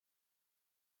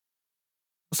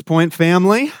Crosspoint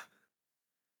family,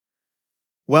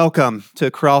 welcome to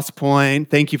Crosspoint.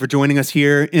 Thank you for joining us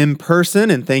here in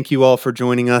person, and thank you all for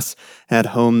joining us at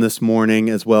home this morning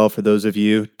as well for those of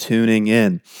you tuning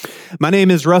in. My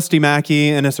name is Rusty Mackey,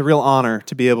 and it's a real honor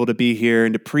to be able to be here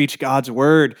and to preach God's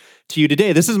Word to you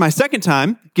today. This is my second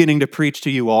time getting to preach to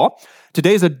you all.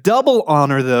 Today's a double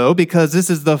honor, though, because this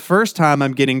is the first time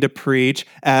I'm getting to preach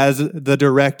as the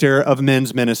director of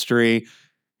men's ministry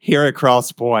here at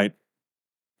Crosspoint.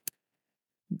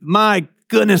 My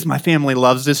goodness, my family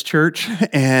loves this church,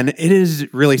 and it is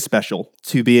really special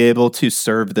to be able to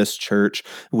serve this church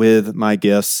with my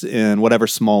gifts in whatever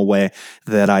small way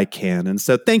that I can. And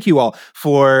so thank you all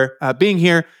for being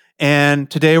here. And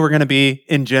today we're going to be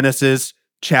in Genesis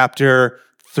chapter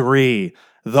 3,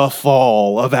 the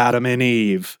fall of Adam and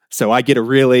Eve. So I get a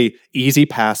really easy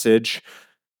passage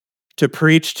to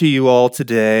preach to you all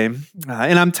today.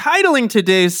 And I'm titling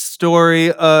today's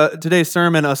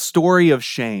sermon, A Story of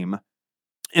Shame.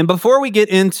 And before we get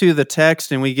into the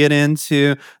text and we get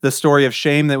into the story of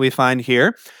shame that we find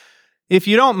here, if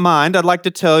you don't mind, I'd like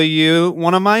to tell you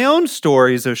one of my own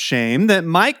stories of shame that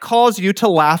might cause you to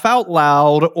laugh out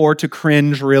loud or to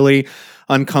cringe really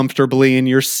uncomfortably in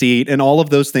your seat. And all of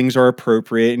those things are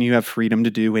appropriate, and you have freedom to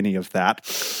do any of that.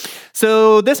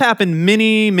 So this happened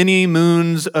many, many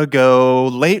moons ago,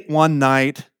 late one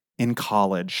night in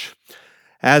college.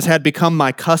 As had become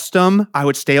my custom, I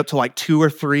would stay up till like 2 or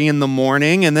 3 in the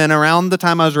morning, and then around the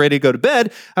time I was ready to go to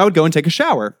bed, I would go and take a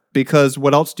shower, because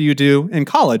what else do you do in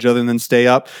college other than stay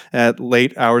up at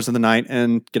late hours of the night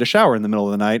and get a shower in the middle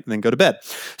of the night and then go to bed?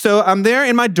 So I'm there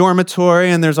in my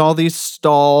dormitory, and there's all these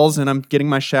stalls, and I'm getting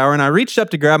my shower, and I reached up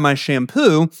to grab my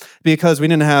shampoo because we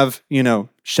didn't have,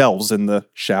 shelves in the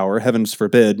shower, heavens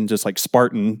forbid, and just like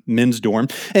Spartan men's dorm,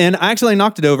 and I accidentally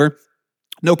knocked it over.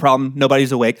 No problem.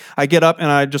 Nobody's awake. I get up and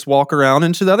I just walk around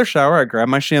into the other shower. I grab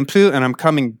my shampoo and I'm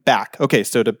coming back. Okay,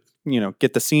 so to,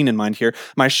 get the scene in mind here,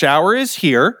 my shower is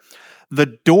here. The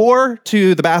door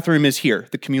to the bathroom is here,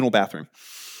 the communal bathroom.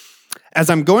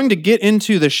 As I'm going to get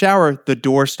into the shower, the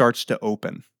door starts to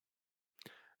open.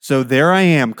 So there I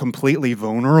am, completely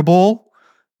vulnerable,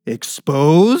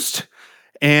 exposed,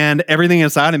 and everything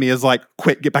inside of me is like,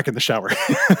 quick, get back in the shower.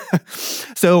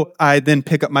 So I then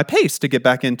pick up my pace to get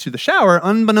back into the shower.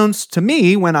 Unbeknownst to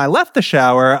me, when I left the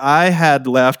shower, I had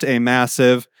left a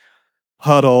massive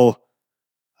puddle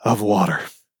of water.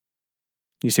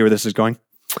 You see where this is going?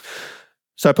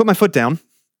 So I put my foot down,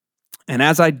 and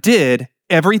as I did,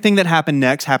 everything that happened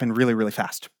next happened really, really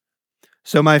fast.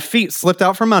 So my feet slipped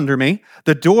out from under me.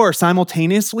 The door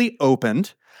simultaneously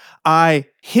opened. I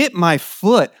hit my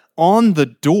foot on the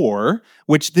door,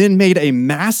 which then made a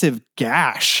massive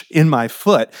gash in my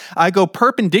foot. I go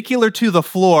perpendicular to the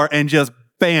floor and just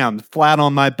bam, flat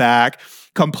on my back,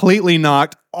 completely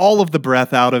knocked all of the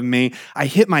breath out of me. I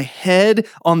hit my head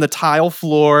on the tile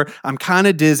floor. I'm kind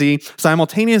of dizzy.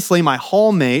 Simultaneously, my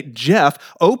hallmate, Jeff,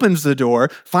 opens the door,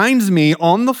 finds me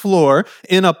on the floor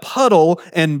in a puddle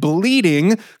and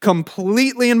bleeding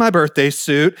completely in my birthday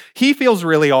suit. He feels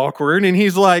really awkward, and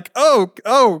he's like,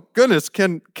 oh, goodness,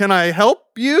 can I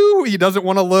help you? He doesn't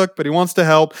want to look, but he wants to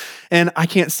help. And I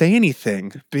can't say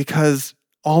anything because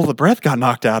all the breath got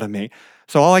knocked out of me.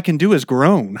 So all I can do is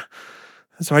groan.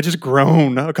 So I just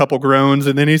groan, a couple groans,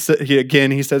 and then he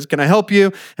says, can I help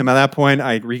you? And by that point,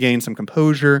 I regain some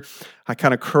composure. I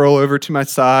kind of curl over to my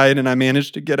side, and I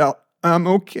manage to get out. I'm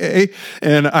okay.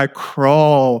 And I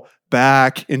crawl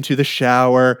back into the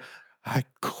shower. I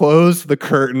close the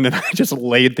curtain, and I just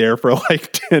laid there for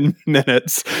like 10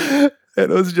 minutes. It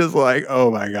was just like, oh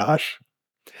my gosh.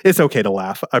 It's okay to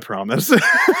laugh, I promise.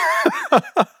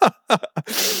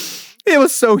 It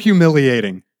was so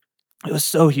humiliating. It was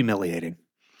so humiliating.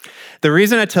 The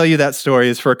reason I tell you that story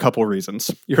is for a couple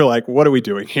reasons. You're like, what are we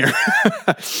doing here?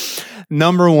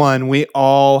 Number one, we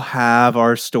all have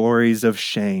our stories of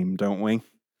shame, don't we?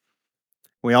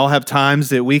 We all have times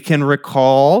that we can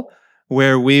recall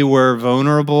where we were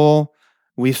vulnerable,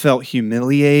 we felt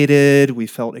humiliated, we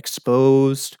felt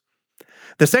exposed.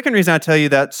 The second reason I tell you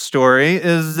that story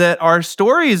is that our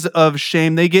stories of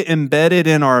shame, they get embedded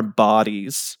in our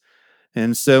bodies.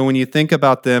 And so when you think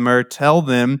about them or tell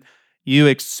them, you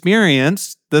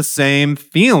experienced the same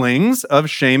feelings of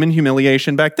shame and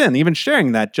humiliation back then. Even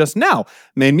sharing that just now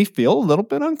made me feel a little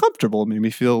bit uncomfortable, made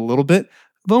me feel a little bit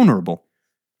vulnerable.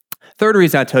 Third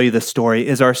reason I tell you this story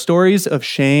is our stories of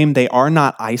shame, they are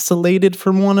not isolated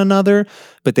from one another,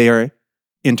 but they are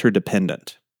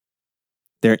interdependent.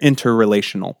 They're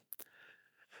interrelational.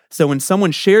 So when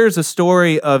someone shares a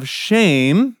story of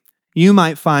shame, you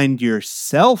might find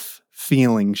yourself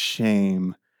feeling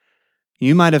shame.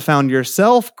 You might have found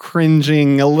yourself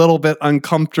cringing a little bit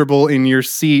uncomfortable in your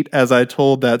seat as I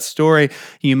told that story.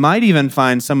 You might even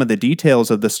find some of the details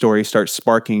of the story start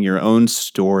sparking your own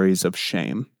stories of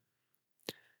shame.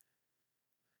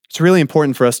 It's really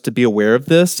important for us to be aware of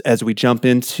this as we jump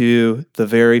into the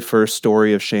very first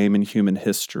story of shame in human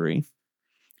history.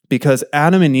 Because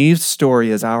Adam and Eve's story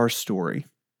is our story.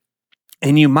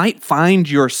 And you might find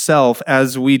yourself,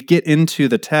 as we get into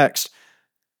the text,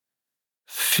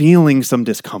 feeling some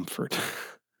discomfort,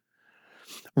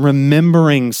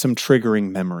 remembering some triggering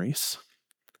memories.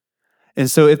 And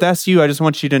so if that's you, I just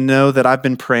want you to know that I've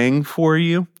been praying for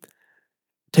you.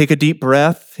 Take a deep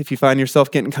breath if you find yourself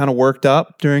getting kind of worked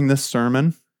up during this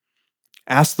sermon.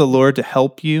 Ask the Lord to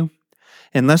help you.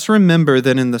 And let's remember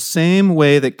that in the same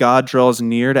way that God draws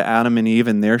near to Adam and Eve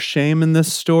and their shame in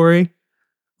this story,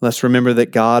 let's remember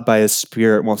that God, by His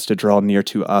Spirit, wants to draw near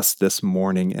to us this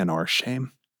morning in our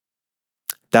shame.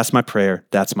 That's my prayer.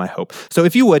 That's my hope. So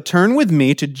if you would, turn with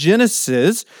me to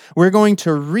Genesis. We're going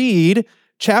to read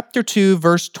chapter 2,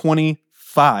 verse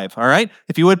 25. All right?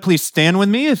 If you would, please stand with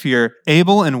me if you're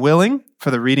able and willing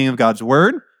for the reading of God's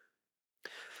word.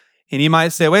 And you might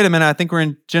say, wait a minute, I think we're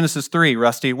in Genesis 3,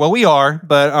 Rusty. Well, we are,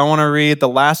 but I want to read the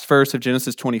last verse of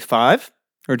Genesis 25,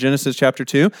 or Genesis chapter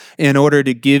 2, in order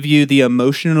to give you the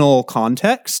emotional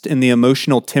context and the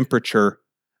emotional temperature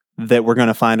that we're going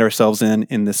to find ourselves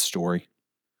in this story.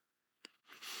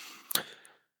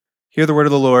 Hear the word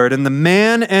of the Lord. And the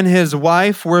man and his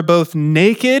wife were both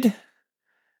naked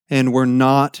and were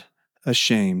not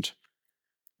ashamed.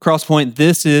 Crosspoint,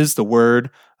 this is the word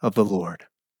of the Lord.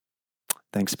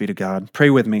 Thanks be to God. Pray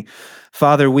with me.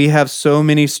 Father, we have so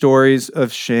many stories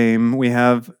of shame. We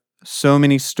have so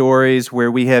many stories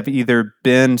where we have either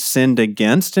been sinned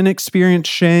against and experienced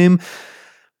shame.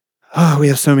 Oh, we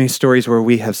have so many stories where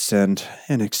we have sinned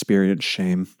and experienced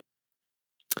shame.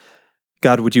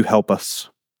 God, would you help us?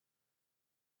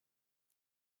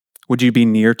 Would you be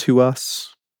near to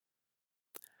us?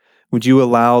 Would you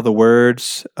allow the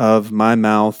words of my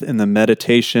mouth and the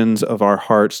meditations of our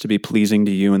hearts to be pleasing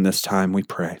to you in this time, we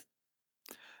pray.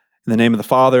 In the name of the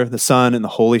Father, the Son, and the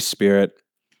Holy Spirit,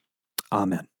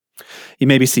 amen. You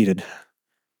may be seated.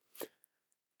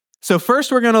 So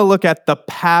first we're going to look at the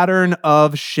pattern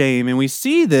of shame, and we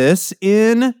see this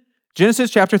in Genesis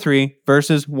chapter 3,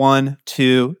 verses 1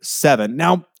 to 7.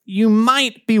 Now, you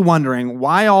might be wondering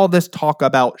why all this talk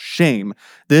about shame.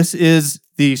 This is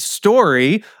the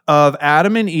story of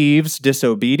Adam and Eve's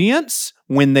disobedience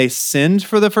when they sinned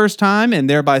for the first time, and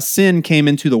thereby sin came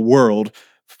into the world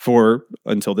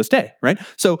until this day, right?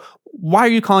 So why are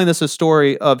you calling this a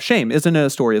story of shame? Isn't it a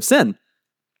story of sin?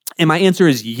 And my answer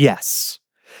is yes.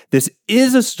 This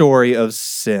is a story of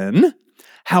sin.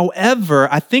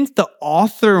 However, I think the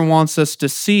author wants us to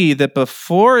see that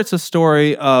before it's a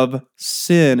story of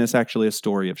sin, it's actually a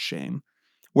story of shame.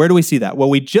 Where do we see that? Well,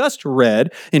 we just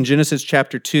read in Genesis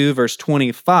chapter 2, verse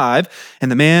 25,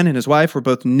 and the man and his wife were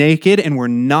both naked and were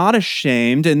not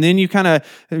ashamed. And then you kind of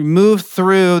move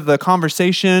through the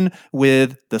conversation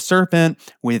with the serpent,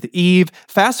 with Eve.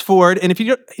 Fast forward, and if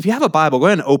you have a Bible, go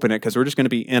ahead and open it because we're just going to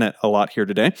be in it a lot here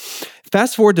today.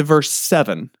 Fast forward to verse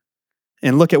 7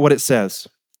 and look at what it says.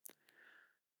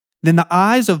 Then the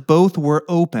eyes of both were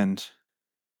opened,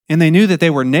 and they knew that they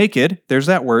were naked. There's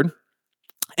that word.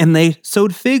 And they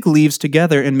sewed fig leaves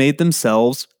together and made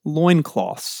themselves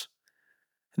loincloths.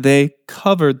 They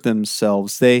covered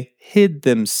themselves. They hid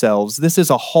themselves. This is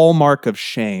a hallmark of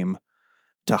shame,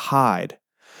 to hide.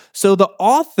 So the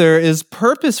author is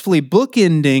purposefully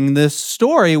bookending this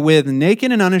story with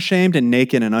naked and unashamed and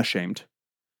naked and ashamed.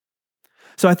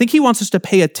 So I think he wants us to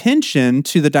pay attention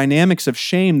to the dynamics of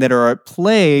shame that are at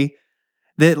play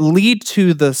that lead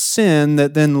to the sin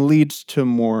that then leads to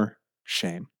more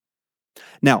shame.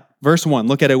 Now, verse 1,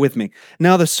 look at it with me.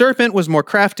 Now the serpent was more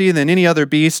crafty than any other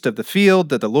beast of the field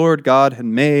that the Lord God had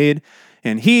made.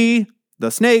 And he,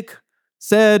 the snake,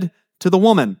 said to the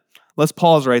woman, let's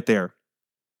pause right there.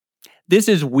 This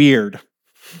is weird.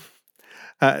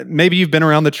 Maybe you've been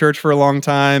around the church for a long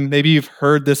time. Maybe you've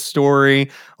heard this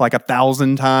story like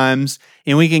 1,000 times,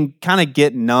 and we can kind of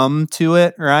get numb to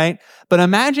it, right? But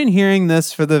imagine hearing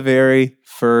this for the very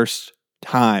first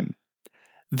time.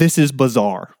 This is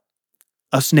bizarre.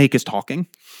 A snake is talking.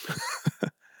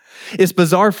 It's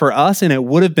bizarre for us, and it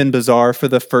would have been bizarre for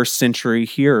the first century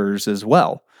hearers as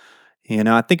well. You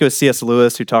know, I think it was C.S.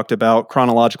 Lewis who talked about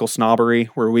chronological snobbery,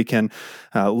 where we can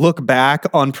look back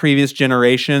on previous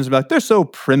generations and be like, they're so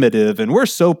primitive and we're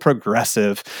so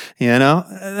progressive. You know,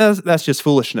 that's just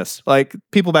foolishness. Like,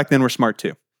 people back then were smart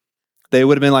too. They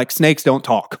would have been like, snakes don't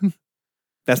talk.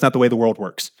 That's not the way the world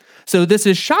works. So this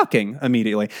is shocking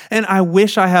immediately. And I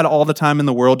wish I had all the time in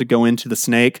the world to go into the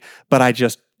snake, but I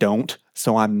just don't.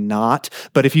 So I'm not.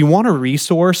 But if you want a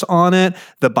resource on it,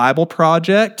 the Bible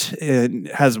Project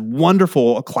has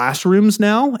wonderful classrooms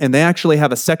now, and they actually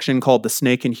have a section called The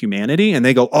Snake in Humanity, and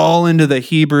they go all into the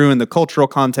Hebrew and the cultural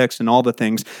context and all the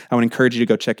things. I would encourage you to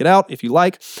go check it out if you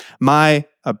like. My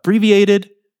abbreviated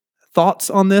thoughts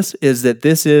on this is that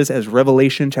this is, as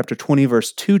Revelation chapter 20,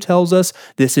 verse 2 tells us,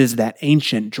 this is that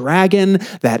ancient dragon,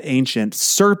 that ancient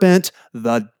serpent,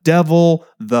 the devil,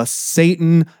 the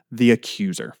Satan, the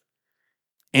accuser.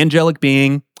 Angelic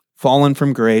being, fallen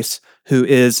from grace, who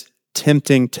is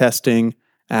tempting, testing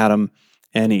Adam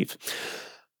and Eve.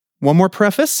 One more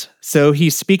preface. So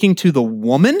he's speaking to the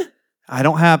woman.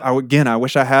 I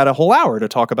wish I had a whole hour to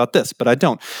talk about this, but I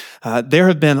don't. There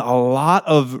have been a lot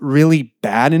of really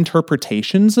bad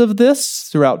interpretations of this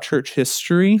throughout church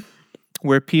history,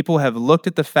 where people have looked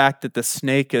at the fact that the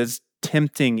snake is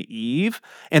tempting Eve,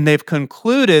 and they've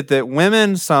concluded that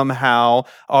women somehow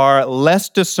are less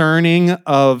discerning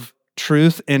of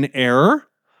truth and error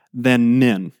than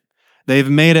men. They've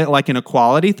made it like an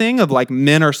equality thing of like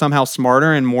men are somehow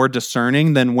smarter and more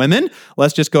discerning than women.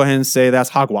 Let's just go ahead and say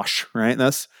that's hogwash, right?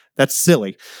 That's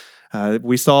silly.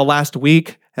 We saw last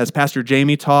week, as Pastor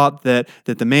Jamie taught, that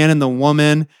the man and the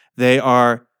woman, they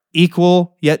are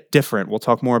equal yet different. We'll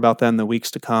talk more about that in the weeks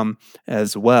to come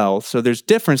as well. So there's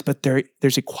difference, but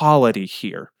there's equality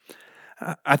here.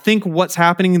 I think what's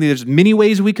happening, there's many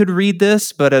ways we could read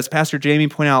this, but as Pastor Jamie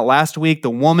pointed out last week, the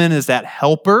woman is that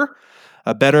helper.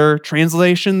 A better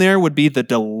translation there would be the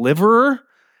deliverer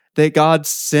that God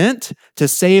sent to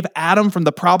save Adam from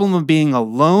the problem of being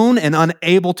alone and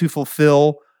unable to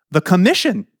fulfill the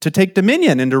commission to take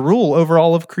dominion and to rule over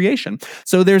all of creation.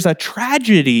 So there's a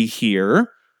tragedy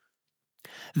here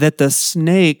that the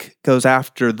snake goes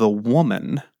after the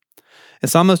woman.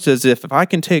 It's almost as if I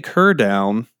can take her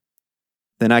down,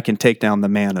 then I can take down the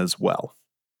man as well.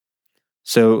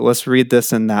 So let's read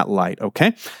this in that light,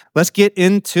 okay? Let's get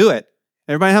into it.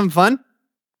 Everybody having fun?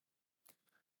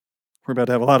 We're about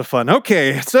to have a lot of fun.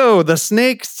 Okay, so the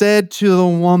snake said to the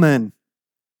woman,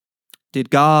 did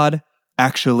God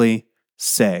actually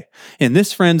say? And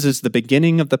this, friends, is the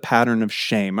beginning of the pattern of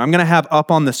shame. I'm going to have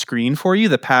up on the screen for you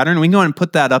the pattern. We can go ahead and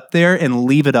put that up there and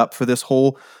leave it up for this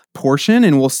whole portion,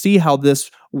 and we'll see how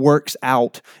this works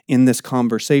out in this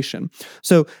conversation.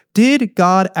 So, did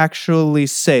God actually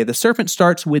say? The serpent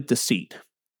starts with deceit.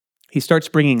 He starts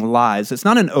bringing lies. It's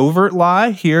not an overt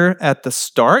lie here at the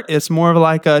start. It's more of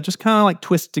like just kind of like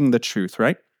twisting the truth,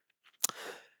 right?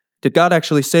 Did God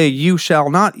actually say, you shall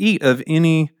not eat of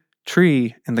any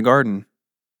tree in the garden?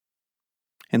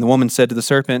 And the woman said to the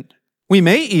serpent, we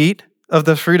may eat of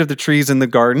the fruit of the trees in the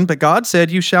garden, but God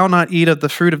said, you shall not eat of the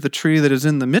fruit of the tree that is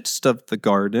in the midst of the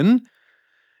garden,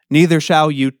 neither shall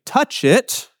you touch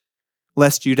it,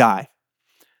 lest you die.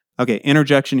 Okay,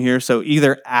 interjection here. So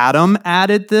either Adam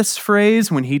added this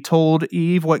phrase when he told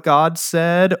Eve what God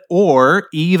said, or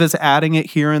Eve is adding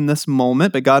it here in this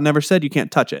moment, but God never said you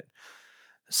can't touch it.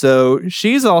 So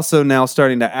she's also now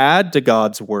starting to add to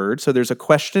God's word. So there's a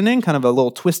questioning, kind of a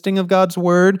little twisting of God's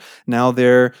word. Now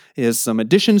there is some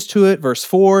additions to it. Verse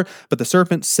 4, but the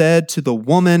serpent said to the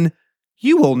woman,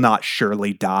 you will not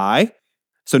surely die.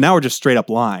 So now we're just straight up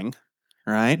lying,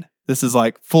 right? This is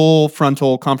like full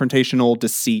frontal confrontational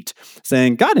deceit,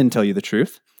 saying, God didn't tell you the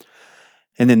truth.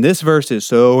 And then this verse is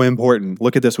so important.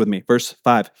 Look at this with me. Verse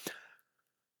 5.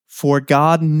 For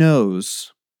God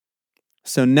knows.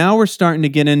 So now we're starting to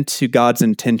get into God's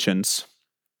intentions.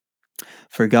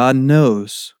 For God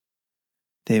knows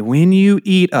that when you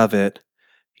eat of it,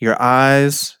 your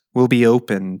eyes will be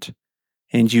opened,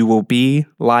 and you will be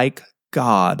like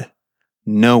God,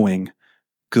 knowing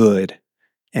good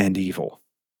and evil.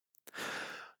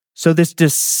 So this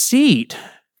deceit,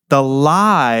 the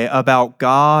lie about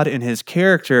God and his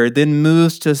character, then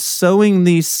moves to sowing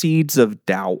these seeds of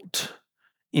doubt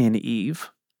in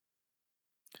Eve.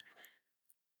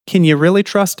 Can you really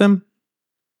trust him?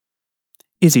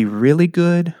 Is he really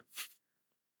good?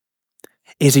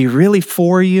 Is he really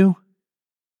for you?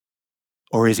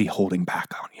 Or is he holding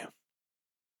back on you?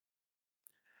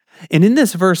 And in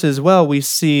this verse as well, we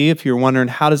see, if you're wondering,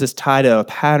 how does this tie to a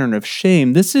pattern of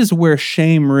shame? This is where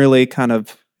shame really kind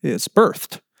of is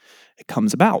birthed. It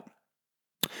comes about.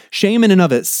 Shame in and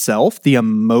of itself, the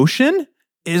emotion,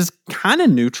 is kind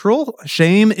of neutral.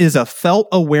 Shame is a felt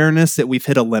awareness that we've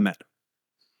hit a limit,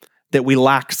 that we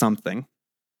lack something.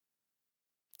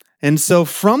 And so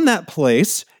from that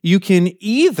place, you can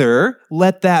either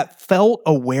let that felt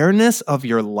awareness of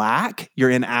your lack, your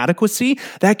inadequacy,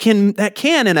 that can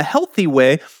in a healthy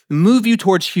way move you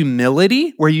towards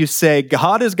humility, where you say,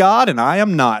 God is God and I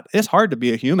am not. It's hard to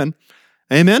be a human.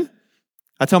 Amen?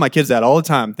 I tell my kids that all the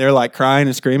time. They're like crying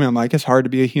and screaming. I'm like, it's hard to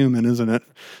be a human, isn't it,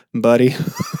 buddy?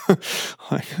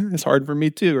 It's hard for me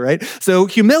too, right? So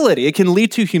humility, it can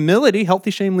lead to humility.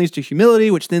 Healthy shame leads to humility,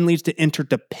 which then leads to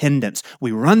interdependence.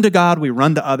 We run to God, we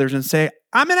run to others and say,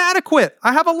 I'm inadequate.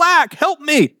 I have a lack. Help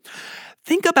me.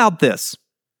 Think about this.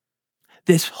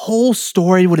 This whole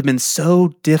story would have been so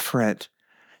different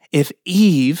if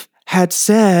Eve had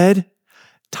said,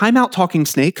 time out, talking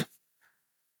snake.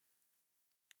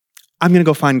 I'm going to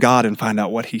go find God and find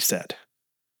out what he said.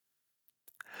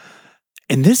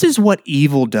 And this is what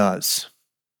evil does.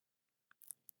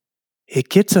 It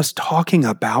gets us talking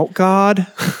about God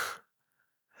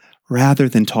rather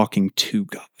than talking to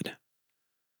God.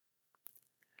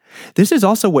 This is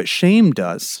also what shame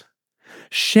does.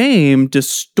 Shame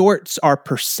distorts our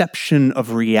perception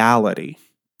of reality.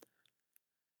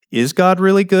 Is God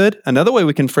really good? Another way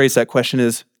we can phrase that question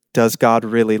is, does God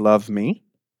really love me?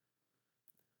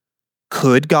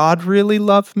 Could God really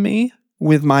love me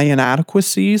with my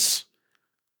inadequacies,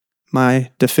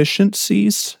 my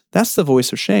deficiencies? That's the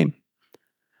voice of shame.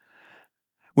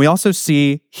 We also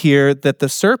see here that the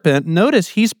serpent, notice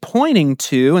he's pointing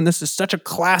to, and this is such a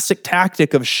classic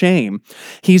tactic of shame,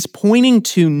 he's pointing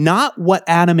to not what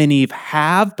Adam and Eve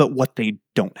have, but what they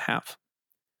don't have.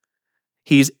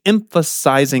 He's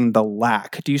emphasizing the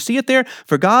lack. Do you see it there?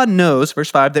 For God knows, verse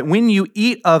 5, that when you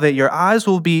eat of it, your eyes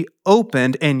will be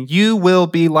opened and you will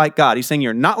be like God. He's saying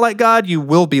you're not like God, you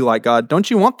will be like God. Don't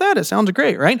you want that? It sounds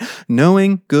great, right?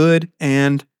 Knowing good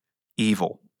and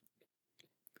evil.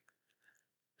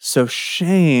 So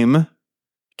shame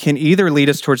can either lead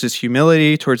us towards this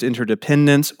humility, towards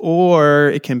interdependence, or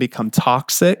it can become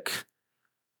toxic.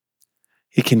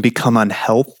 It can become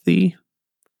unhealthy.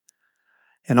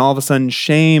 And all of a sudden,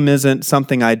 shame isn't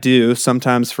something I do.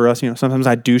 Sometimes for us, sometimes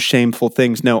I do shameful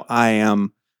things. No, I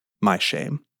am my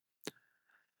shame.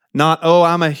 Not,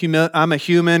 I'm a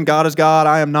human, God is God,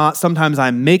 I am not. Sometimes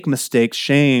I make mistakes.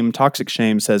 Shame, toxic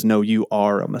shame says, no, you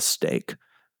are a mistake.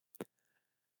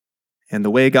 And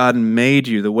the way God made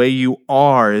you, the way you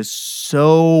are, is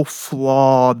so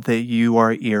flawed that you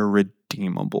are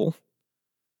irredeemable.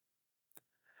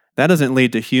 That doesn't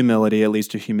lead to humility, it leads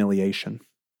to humiliation.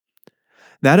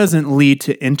 That doesn't lead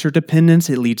to interdependence,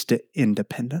 it leads to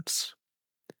independence.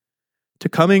 To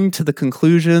coming to the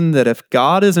conclusion that if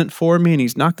God isn't for me and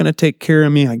he's not going to take care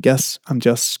of me, I guess I'm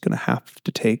just going to have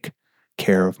to take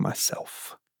care of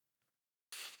myself.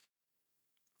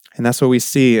 And that's what we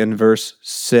see in verse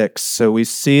 6. So we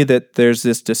see that there's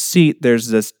this deceit, there's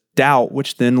this doubt,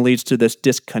 which then leads to this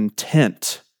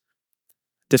discontent.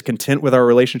 Discontent with our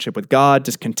relationship with God,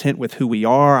 discontent with who we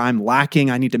are. I'm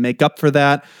lacking, I need to make up for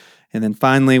that. And then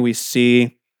finally, we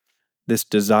see this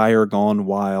desire gone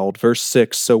wild. Verse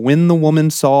 6, so when the woman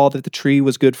saw that the tree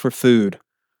was good for food,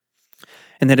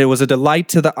 and that it was a delight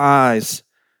to the eyes,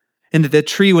 and that the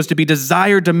tree was to be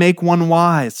desired to make one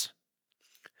wise.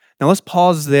 Now let's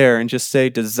pause there and just say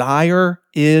desire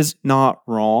is not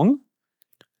wrong.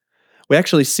 We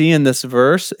actually see in this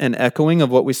verse an echoing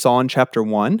of what we saw in chapter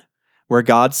 1, where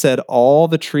God said all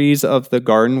the trees of the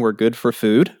garden were good for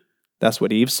food. That's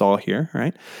what Eve saw here,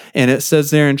 right? And it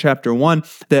says there in chapter 1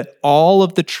 that all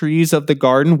of the trees of the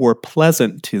garden were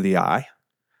pleasant to the eye.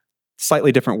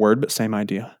 Slightly different word, but same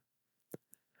idea.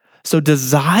 So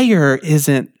desire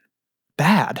isn't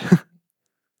bad.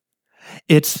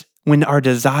 It's when our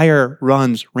desire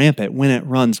runs rampant, when it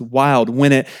runs wild,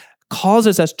 when it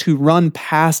causes us to run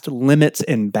past limits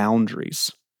and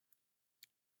boundaries.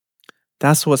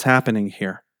 That's what's happening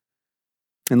here.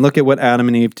 And look at what Adam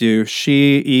and Eve do.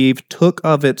 Eve, took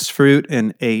of its fruit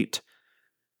and ate.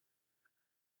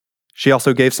 She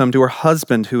also gave some to her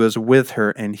husband who was with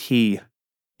her, and he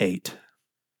ate.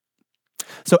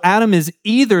 So Adam is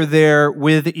either there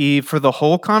with Eve for the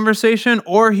whole conversation,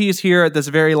 or he's here at this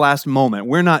very last moment.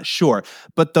 We're not sure.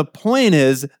 But the point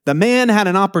is, the man had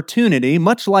an opportunity,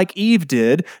 much like Eve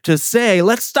did, to say,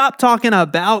 let's stop talking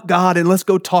about God and let's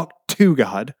go talk to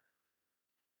God.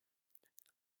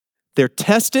 They're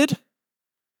tested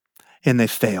and they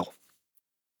fail.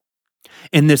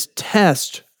 And this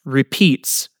test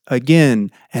repeats again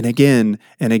and again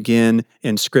and again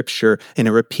in Scripture, and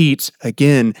it repeats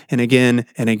again and again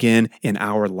and again in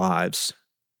our lives.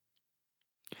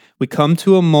 We come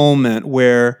to a moment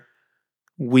where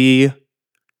we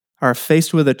are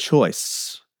faced with a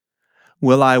choice.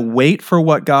 Will I wait for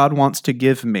what God wants to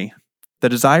give me? The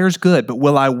desire is good, but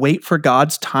will I wait for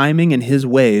God's timing and his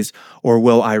ways, or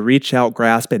will I reach out,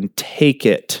 grasp, and take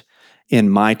it in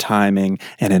my timing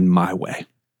and in my way?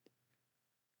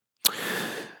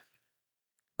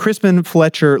 Crispin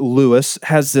Fletcher Lewis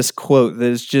has this quote that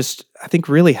is just, I think,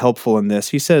 really helpful in this.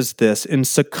 He says this: in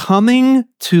succumbing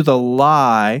to the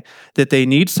lie that they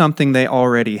need something they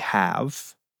already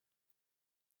have,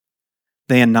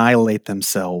 they annihilate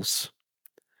themselves.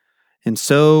 And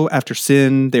so, after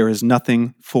sin, there is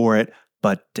nothing for it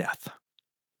but death.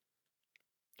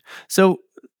 So,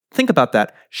 think about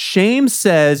that. Shame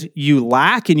says you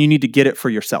lack and you need to get it for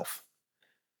yourself.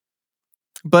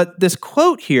 But this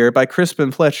quote here by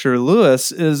Crispin Fletcher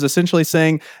Lewis is essentially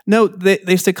saying, no,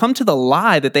 they succumb to the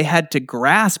lie that they had to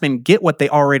grasp and get what they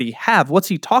already have. What's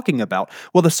he talking about?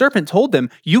 Well, the serpent told them,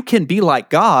 you can be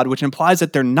like God, which implies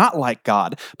that they're not like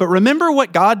God. But remember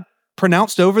what God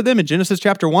pronounced over them in Genesis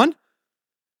chapter 1?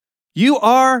 You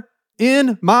are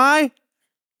in my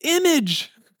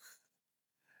image.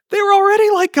 They were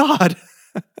already like God.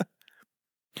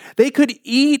 They could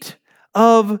eat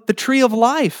of the tree of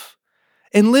life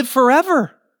and live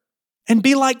forever and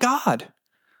be like God.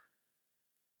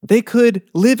 They could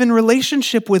live in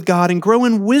relationship with God and grow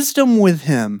in wisdom with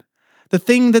him. The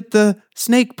thing that the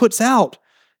snake puts out.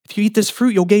 If you eat this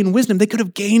fruit, you'll gain wisdom. They could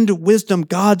have gained wisdom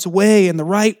God's way and the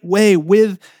right way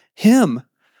with him.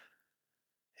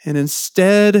 And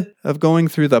instead of going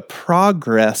through the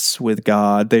progress with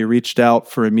God, they reached out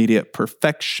for immediate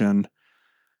perfection.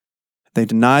 They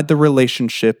denied the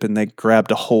relationship and they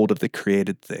grabbed a hold of the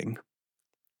created thing.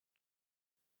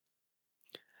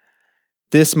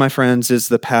 This, my friends, is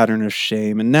the pattern of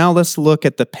shame. And now let's look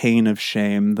at the pain of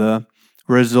shame, the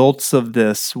results of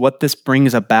this, what this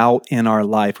brings about in our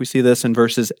life. We see this in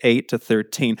verses 8 to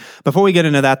 13. Before we get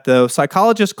into that, though,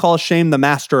 psychologists call shame the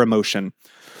master emotion,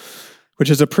 which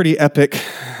is a pretty epic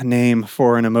name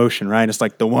for an emotion, right? It's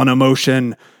like the one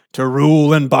emotion to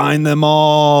rule and bind them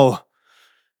all.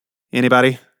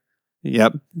 Anybody?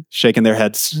 Yep, shaking their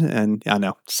heads. And I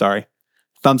know, sorry.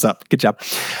 Thumbs up. Good job.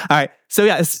 All right. So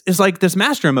yeah, it's like this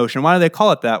master emotion. Why do they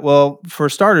call it that? Well, for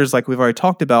starters, like we've already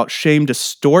talked about, shame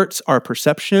distorts our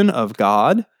perception of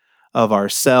God, of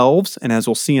ourselves, and as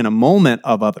we'll see in a moment,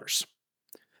 of others.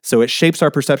 So it shapes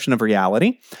our perception of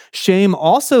reality. Shame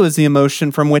also is the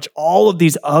emotion from which all of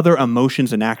these other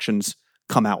emotions and actions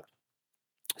come out.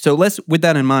 So let's, with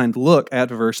that in mind, look at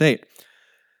verse 8.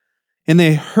 And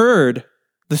they heard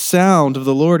the sound of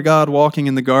the Lord God walking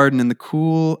in the garden in the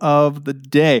cool of the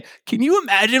day. Can you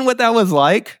imagine what that was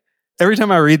like? Every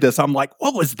time I read this, I'm like,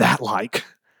 what was that like?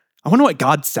 I wonder what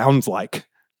God sounds like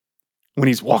when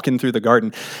he's walking through the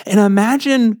garden. And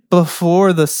imagine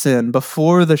before the sin,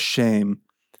 before the shame.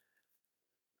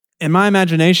 In my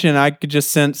imagination, I could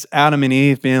just sense Adam and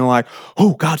Eve being like,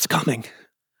 oh, God's coming.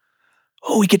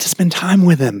 Oh, we get to spend time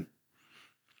with him.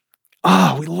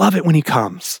 Oh, we love it when he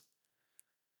comes.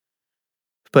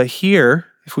 But here,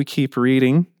 if we keep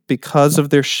reading, because of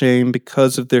their shame,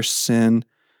 because of their sin,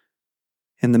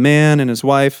 and the man and his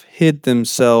wife hid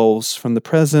themselves from the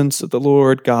presence of the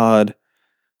Lord God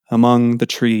among the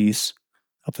trees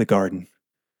of the garden.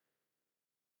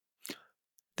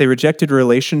 They rejected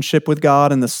relationship with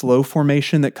God and the slow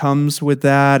formation that comes with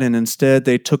that, and instead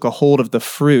they took a hold of the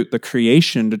fruit, the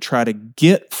creation, to try to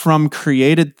get from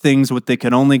created things what they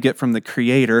could only get from the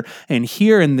Creator. And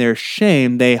here in their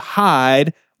shame, they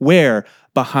hide where?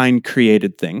 Behind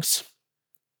created things,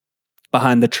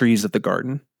 behind the trees of the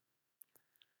garden.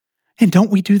 And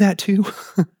don't we do that too?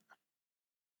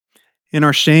 In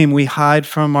our shame, we hide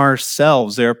from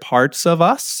ourselves. There are parts of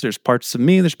us, there's parts of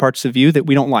me, there's parts of you that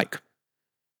we don't like,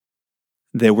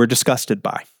 that we're disgusted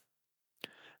by,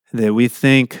 that we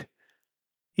think,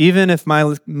 even if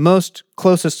my most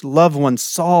closest loved ones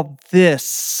saw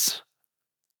this,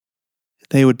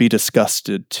 they would be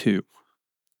disgusted too.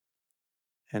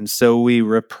 And so we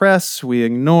repress, we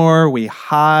ignore, we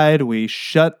hide, we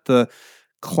shut the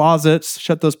closets,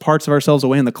 shut those parts of ourselves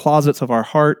away in the closets of our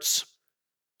hearts.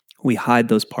 We hide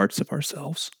those parts of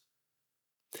ourselves.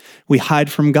 We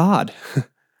hide from God.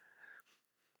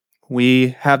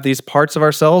 We have these parts of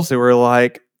ourselves that we're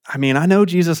like, I mean, I know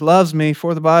Jesus loves me,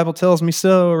 for the Bible tells me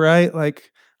so, right? Like,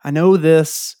 I know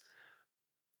this.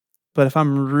 But if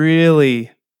I'm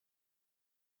really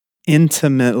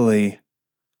intimately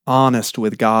honest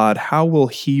with God, how will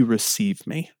he receive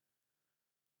me?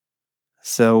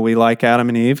 So we, like Adam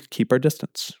and Eve, keep our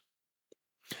distance.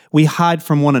 We hide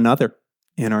from one another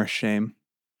in our shame.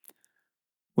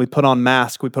 We put on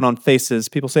masks, we put on faces.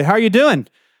 People say, how are you doing?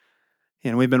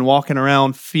 And we've been walking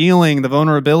around feeling the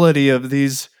vulnerability of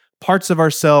these parts of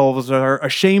ourselves, our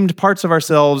ashamed parts of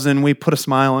ourselves, and we put a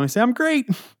smile on and we say, I'm great.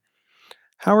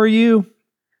 How are you?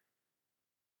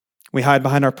 We hide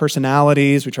behind our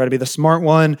personalities. We try to be the smart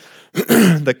one,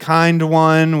 the kind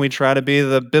one. We try to be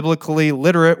the biblically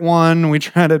literate one. We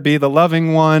try to be the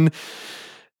loving one.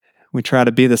 We try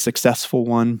to be the successful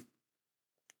one.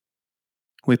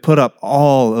 We put up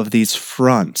all of these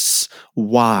fronts.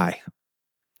 Why?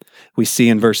 We see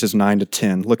in verses 9 to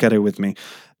 10. Look at it with me.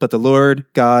 But the Lord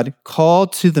God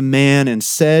called to the man and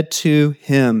said to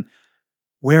him,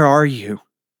 "Where are you?"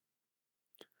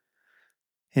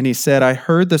 And he said, "I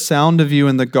heard the sound of you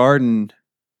in the garden,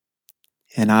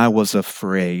 and I was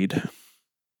afraid,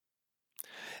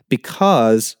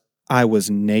 because I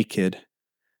was naked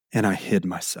and I hid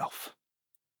myself."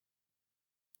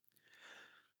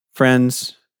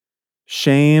 Friends,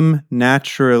 shame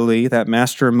naturally, that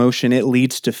master emotion, it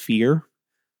leads to fear,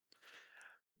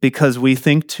 because we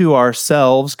think to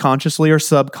ourselves, consciously or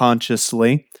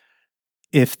subconsciously,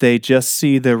 if they just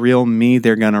see the real me,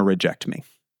 they're going to reject me.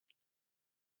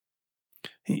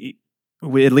 It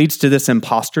leads to this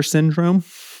imposter syndrome,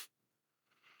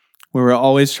 where we're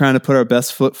always trying to put our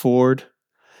best foot forward,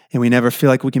 and we never feel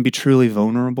like we can be truly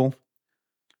vulnerable.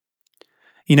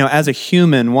 You know, as a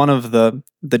human, one of the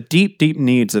deep, deep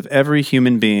needs of every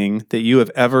human being that you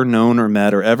have ever known or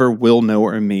met or ever will know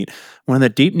or meet, one of the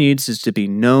deep needs is to be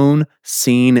known,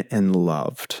 seen, and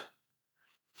loved.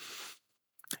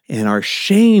 And our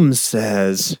shame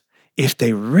says, if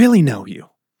they really know you,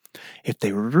 if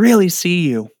they really see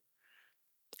you,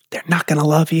 they're not going to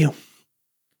love you.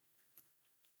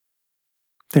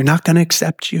 They're not going to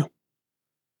accept you.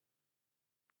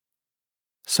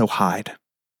 So hide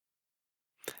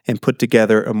and put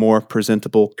together a more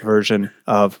presentable version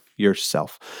of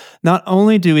yourself. Not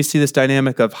only do we see this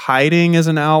dynamic of hiding as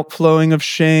an outflowing of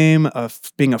shame,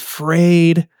 of being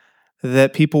afraid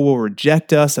that people will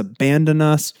reject us, abandon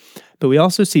us, but we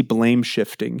also see blame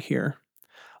shifting here.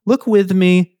 Look with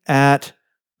me at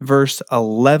verse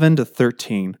 11 to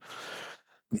 13.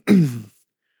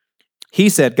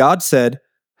 God said,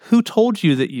 "Who told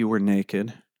you that you were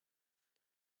naked?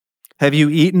 Have you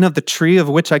eaten of the tree of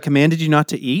which I commanded you not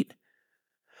to eat?"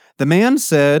 The man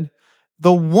said,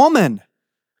 "The woman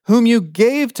whom you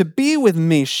gave to be with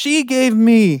me, she gave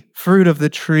me fruit of the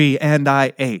tree, and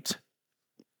I ate."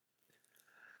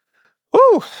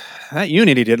 Ooh, that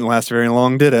unity didn't last very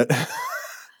long, did it?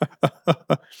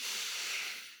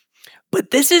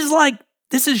 But this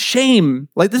is shame.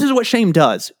 Like, this is what shame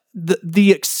does.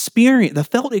 The experience, the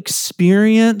felt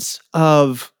experience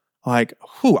of like,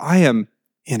 I am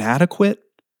inadequate.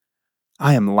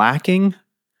 I am lacking.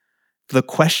 The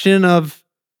question of,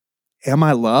 am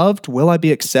I loved? Will I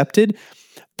be accepted?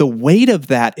 The weight of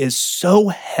that is so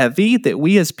heavy that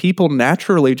we as people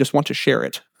naturally just want to share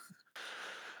it.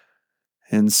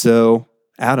 And so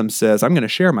Adam says, I'm going to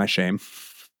share my shame.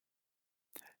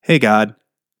 Hey, God,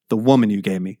 the woman you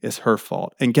gave me is her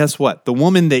fault. And guess what? The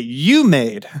woman that you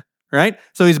made, right?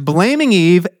 So he's blaming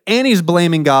Eve and he's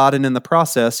blaming God. And in the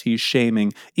process, he's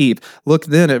shaming Eve. Look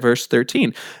then at verse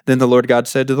 13. Then the Lord God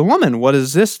said to the woman, "What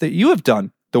is this that you have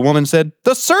done?" The woman said,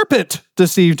 "The serpent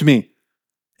deceived me,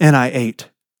 and I ate."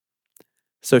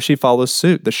 So she follows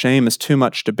suit. The shame is too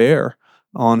much to bear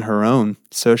on her own,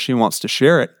 so she wants to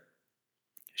share it.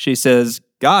 She says,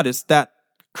 "God, it's that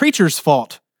creature's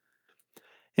fault."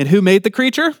 And who made the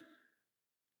creature?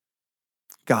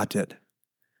 God did.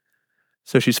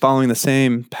 So she's following the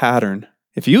same pattern.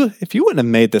 If you wouldn't have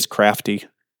made this crafty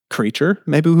creature,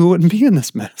 maybe we wouldn't be in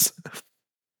this mess.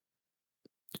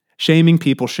 Shaming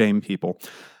people shame people.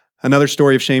 Another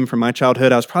story of shame from my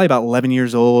childhood. I was probably about 11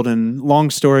 years old, and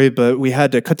long story, but we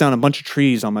had to cut down a bunch of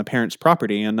trees on my parents'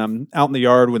 property, and I'm out in the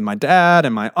yard with my dad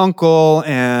and my uncle,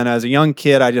 and as a young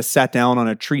kid, I just sat down on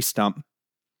a tree stump,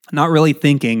 not really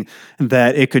thinking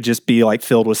that it could just be like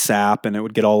filled with sap and it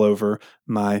would get all over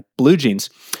my blue jeans.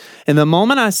 And the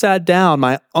moment I sat down,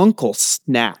 my uncle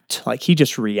snapped, like he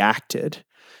just reacted,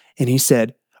 and he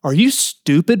said, "Are you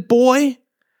stupid, boy?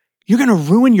 You're going to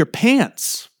ruin your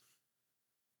pants."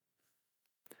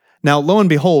 Now, lo and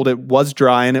behold, it was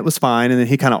dry and it was fine. And then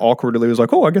he kind of awkwardly was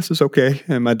like, "Oh, I guess it's okay."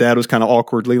 And my dad was kind of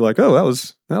awkwardly like, "Oh,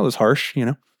 that was harsh, you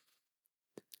know."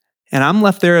 And I'm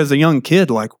left there as a young kid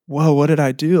like, whoa, what did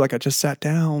I do? Like, I just sat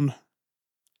down.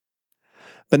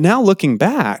 But now looking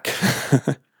back,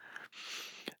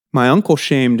 my uncle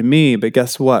shamed me, but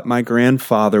guess what? My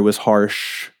grandfather was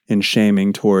harsh in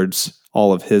shaming towards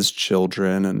all of his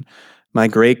children. And my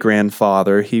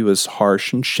great-grandfather, he was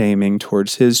harsh in shaming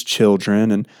towards his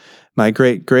children. And my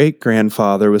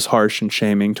great-great-grandfather was harsh in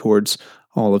shaming towards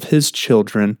all of his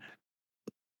children.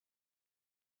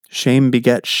 Shame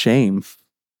begets shame.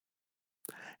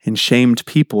 And shamed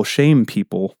people shame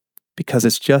people. because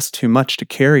it's just too much to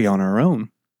carry on our own.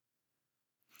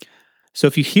 So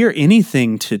if you hear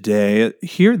anything today,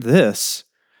 hear this.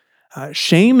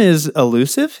 Shame is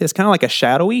elusive. It's kind of like a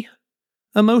shadowy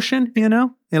emotion, you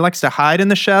know? It likes to hide in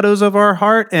the shadows of our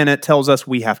heart, and it tells us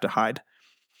we have to hide,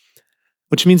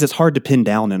 which means it's hard to pin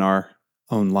down in our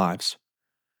own lives.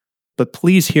 But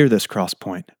please hear this,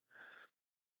 Crosspoint.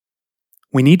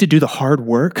 We need to do the hard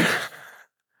work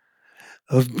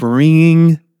of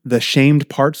bringing the shamed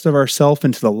parts of ourselves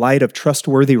into the light of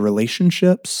trustworthy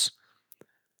relationships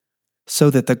so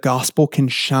that the gospel can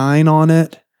shine on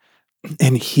it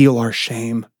and heal our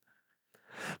shame.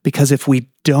 Because if we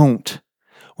don't,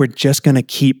 we're just going to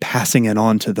keep passing it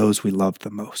on to those we love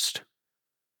the most.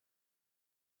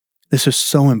 This is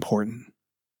so important.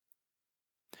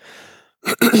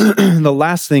 The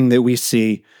last thing that we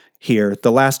see here,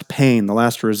 the last pain, the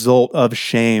last result of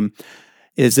shame,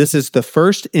 is this is the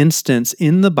first instance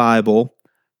in the Bible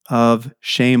of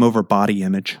shame over body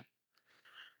image.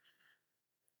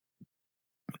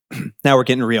 Now we're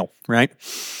getting real, right?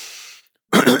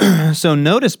 So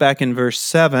notice back in verse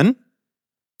 7,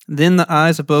 then the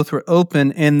eyes of both were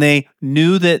open, and they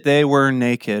knew that they were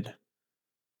naked.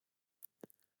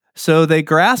 So they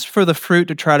grasped for the fruit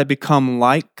to try to become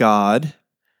like God,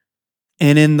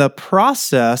 and in the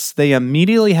process, they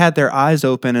immediately had their eyes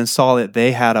open and saw that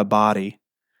they had a body,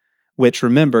 which,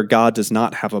 remember, God does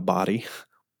not have a body.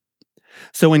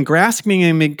 So in grasping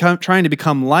and trying to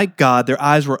become like God, their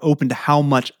eyes were open to how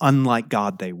much unlike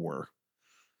God they were.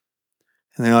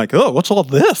 And they're like, oh, what's all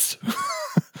this?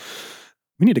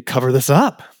 We need to cover this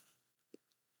up.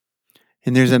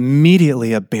 And there's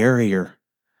immediately a barrier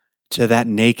to that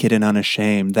naked and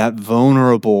unashamed, that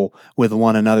vulnerable with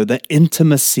one another, the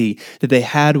intimacy that they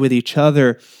had with each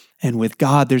other and with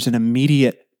God. There's an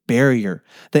immediate barrier.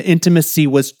 The intimacy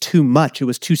was too much. It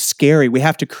was too scary. We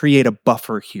have to create a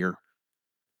buffer here.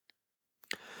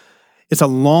 It's a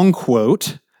long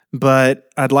quote, but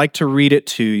I'd like to read it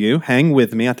to you. Hang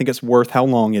with me. I think it's worth how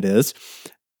long it is.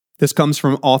 This comes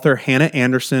from author Hannah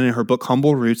Anderson in her book,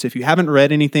 Humble Roots. If you haven't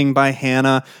read anything by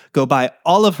Hannah, go buy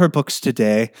all of her books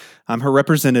today. I'm her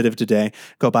representative today.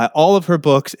 Go buy all of her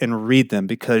books and read them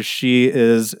because she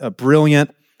is a brilliant,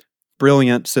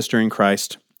 brilliant sister in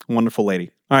Christ. Wonderful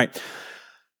lady. All right.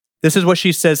 This is what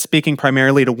she says, speaking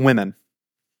primarily to women.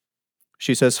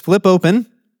 She says, flip open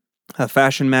a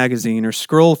fashion magazine or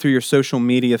scroll through your social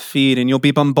media feed and you'll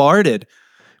be bombarded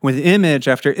with image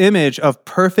after image of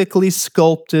perfectly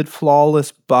sculpted,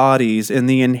 flawless bodies and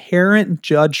the inherent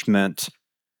judgment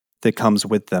that comes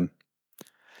with them.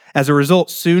 As a result,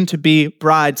 soon-to-be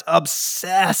brides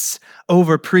obsess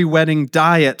over pre-wedding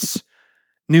diets.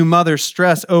 New mothers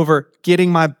stress over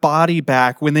getting my body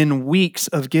back within weeks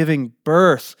of giving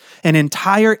birth. And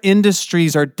entire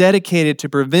industries are dedicated to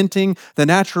preventing the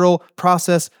natural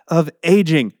process of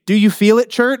aging. Do you feel it,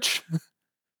 church?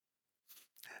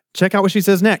 Check out what she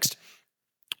says next.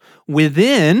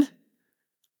 Lost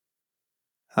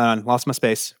my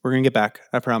space. We're going to get back,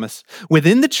 I promise.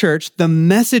 Within the church, the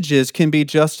messages can be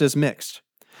just as mixed.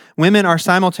 Women are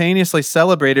simultaneously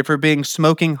celebrated for being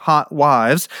smoking hot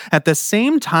wives. At the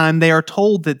same time, they are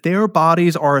told that their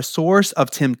bodies are a source of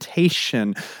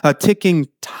temptation, a ticking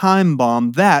time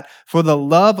bomb that, for the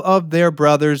love of their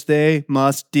brothers, they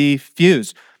must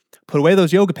defuse. Put away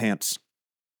those yoga pants.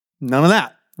 None of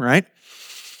that, right?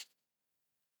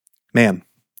 Man,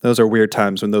 those are weird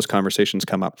times when those conversations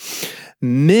come up.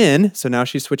 Men, so now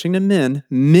she's switching to men,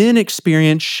 men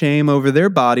experience shame over their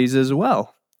bodies as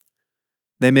well.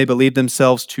 They may believe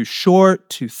themselves too short,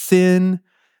 too thin,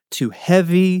 too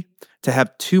heavy, to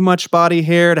have too much body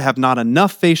hair, to have not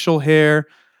enough facial hair,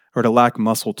 or to lack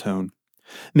muscle tone.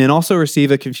 Men also receive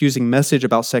a confusing message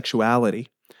about sexuality.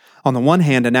 On the one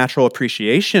hand, a natural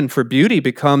appreciation for beauty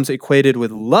becomes equated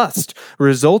with lust,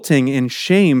 resulting in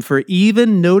shame for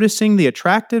even noticing the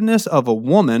attractiveness of a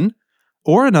woman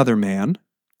or another man.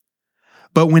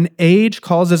 But when age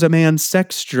causes a man's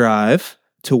sex drive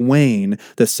to wane,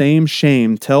 the same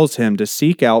shame tells him to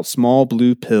seek out small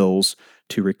blue pills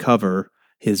to recover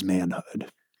his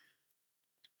manhood.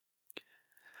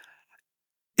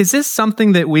 Is this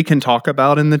something that we can talk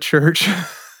about in the church?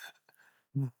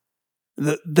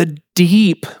 The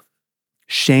deep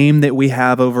shame that we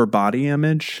have over body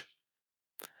image,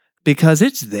 because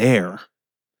it's there,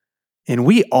 and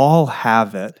we all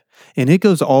have it, and it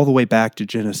goes all the way back to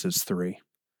Genesis 3.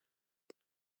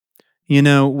 You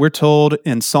know, we're told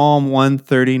in Psalm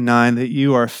 139 that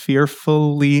you are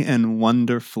fearfully and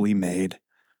wonderfully made.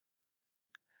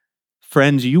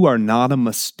 Friends, you are not a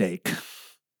mistake.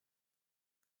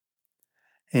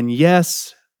 And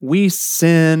yes, we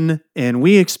sin and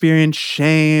we experience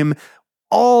shame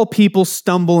All people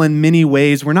stumble in many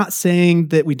ways. We're not saying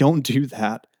that we don't do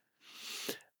that.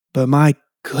 But my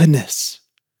goodness,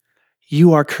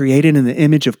 you are created in the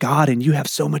image of God and you have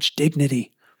so much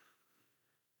dignity.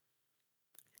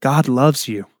 God loves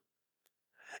you.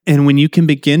 And when you can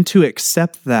begin to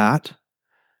accept that,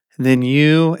 then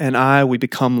you and I, we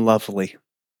become lovely.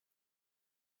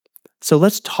 So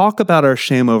let's talk about our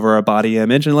shame over our body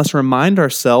image, and let's remind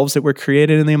ourselves that we're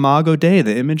created in the Imago Dei,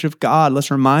 the image of God.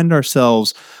 Let's remind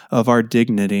ourselves of our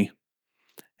dignity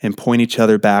and point each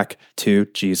other back to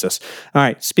Jesus. All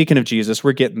right, speaking of Jesus,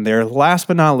 we're getting there. Last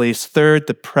but not least, third,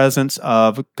 the presence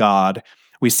of God.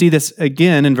 We see this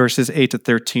again in verses 8 to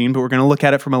 13, but we're going to look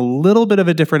at it from a little bit of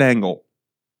a different angle.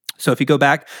 So if you go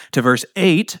back to verse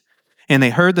 8, and they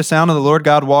heard the sound of the Lord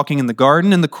God walking in the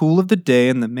garden in the cool of the day,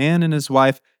 and the man and his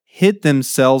wife hid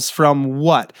themselves from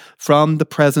what? From the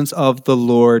presence of the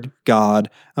Lord God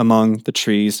among the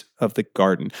trees of the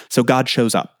garden. So God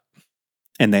shows up,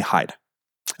 and they hide.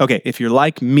 Okay, if you're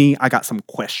like me, I got some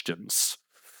questions.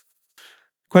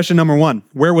 Question number 1,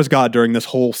 where was God during this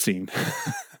whole scene?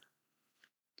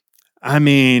 I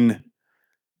mean,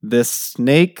 this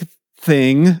snake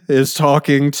thing is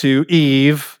talking to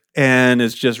Eve and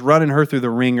is just running her through the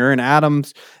ringer, and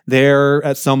Adam's there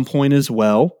at some point as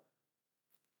well.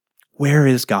 Where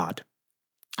is God?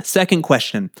 Second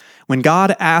question, when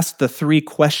God asked the 3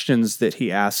 questions that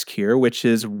he asked here, which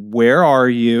is, where are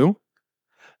you?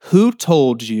 Who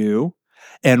told you?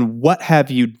 And what have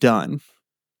you done?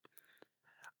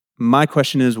 My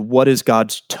question is, what is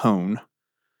God's tone?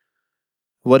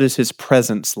 What is his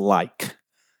presence like?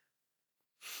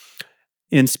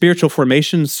 In spiritual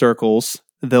formation circles,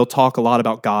 they'll talk a lot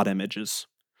about God images.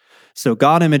 So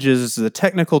God images is a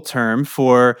technical term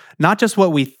for not just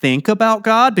what we think about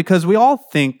God, because we all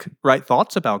think right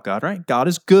thoughts about God, right? God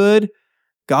is good.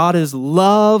 God is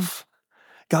love.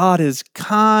 God is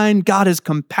kind. God is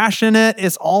compassionate.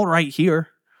 It's all right here.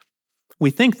 We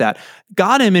think that.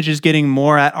 God image is getting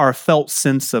more at our felt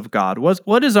sense of God.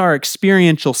 What is our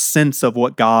experiential sense of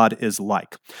what God is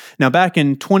like? Now, back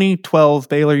in 2012,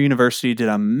 Baylor University did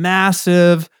a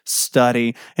massive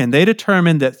study, and they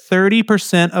determined that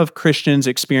 30% of Christians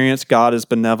experience God as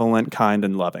benevolent, kind,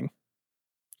 and loving.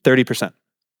 30%.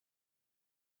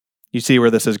 You see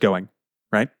where this is going,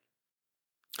 right?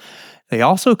 They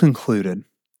also concluded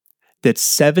that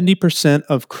 70%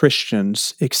 of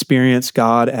Christians experience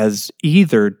God as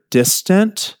either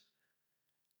distant,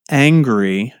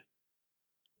 angry,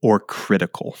 or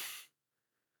critical.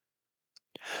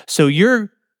 So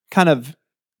your kind of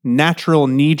natural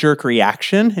knee-jerk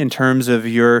reaction in terms of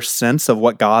your sense of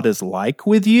what God is like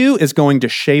with you is going to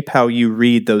shape how you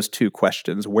read those 2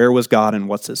 questions. Where was God and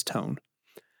what's his tone?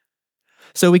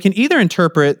 So we can either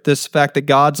interpret this fact that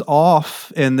God's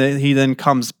off and that he then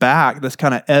comes back, this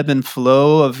kind of ebb and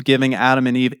flow of giving Adam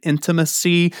and Eve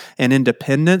intimacy and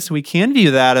independence. We can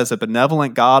view that as a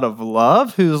benevolent God of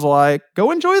love who's like, go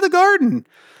enjoy the garden.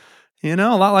 You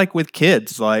know, a lot like with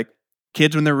kids. Like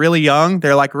kids when they're really young,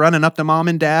 they're like running up to mom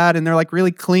and dad and they're like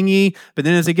really clingy. But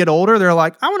then as they get older, they're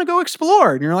like, I want to go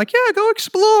explore. And you're like, yeah, go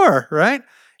explore, right?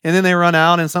 And then they run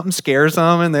out and something scares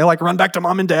them and they like run back to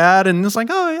mom and dad and it's like,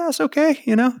 oh yeah, it's okay,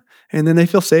 you know? And then they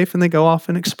feel safe and they go off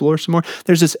and explore some more.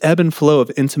 There's this ebb and flow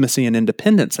of intimacy and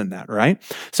independence in that, right?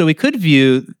 So we could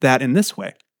view that in this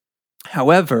way.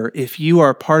 However, if you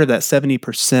are part of that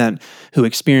 70% who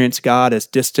experience God as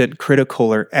distant,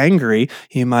 critical, or angry,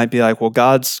 you might be like, well,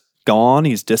 God's gone,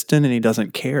 he's distant, and he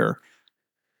doesn't care.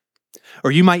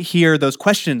 Or you might hear those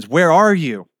questions, where are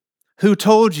you? Who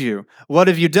told you? What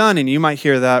have you done? And you might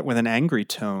hear that with an angry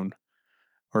tone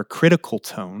or a critical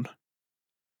tone.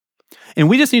 And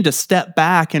we just need to step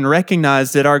back and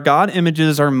recognize that our God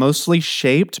images are mostly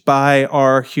shaped by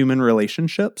our human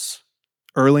relationships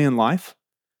early in life.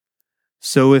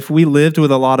 So if we lived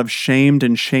with a lot of shamed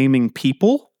and shaming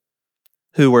people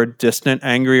who were distant,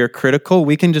 angry, or critical,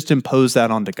 we can just impose that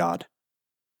onto God.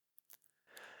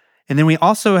 And then we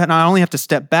also not only have to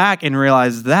step back and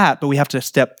realize that, but we have to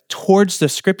step towards the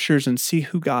scriptures and see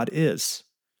who God is.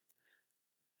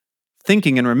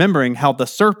 Thinking and remembering how the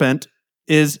serpent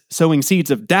is sowing seeds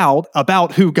of doubt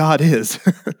about who God is.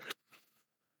 And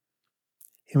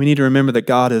we need to remember that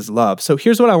God is love. So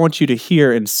here's what I want you to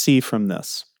hear and see from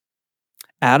this.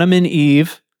 Adam and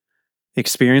Eve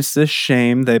experience this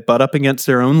shame. They butt up against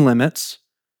their own limits.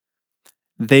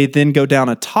 They then go down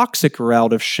a toxic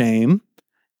route of shame.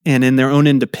 And in their own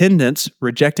independence,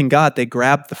 rejecting God, they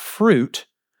grab the fruit.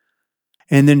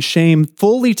 And then shame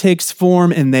fully takes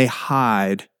form and they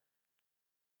hide.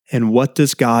 And what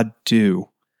does God do?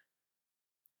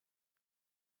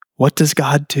 What does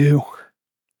God do?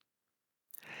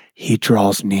 He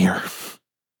draws near.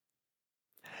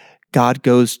 God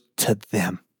goes to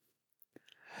them.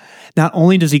 Not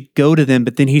only does he go to them,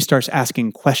 but then he starts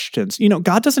asking questions.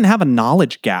 God doesn't have a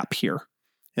knowledge gap here.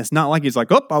 It's not like he's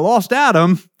like, oh, I lost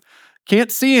Adam.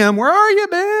 Can't see him. Where are you,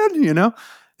 man?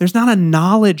 There's not a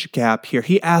knowledge gap here.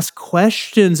 He asks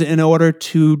questions in order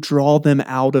to draw them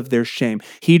out of their shame.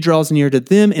 He draws near to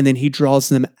them, and then he draws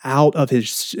them out of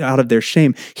their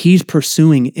shame. He's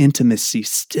pursuing intimacy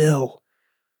still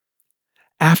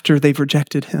after they've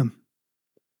rejected him.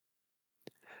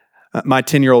 My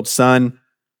 10-year-old son,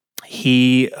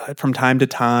 he, from time to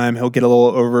time, he'll get a little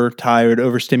overtired,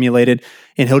 overstimulated,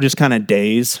 and he'll just kind of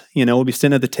daze. We'll be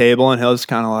sitting at the table, and he'll just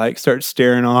kind of like start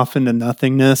staring off into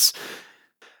nothingness.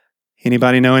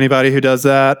 Anybody know anybody who does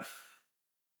that?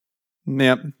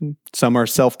 Yep. Some are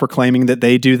self-proclaiming that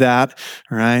they do that,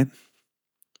 right?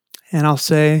 And I'll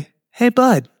say, hey,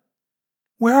 bud,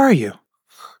 where are you?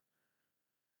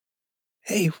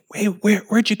 Hey,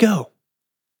 where'd you go?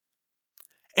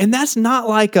 And that's not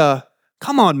like a,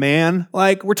 come on, man,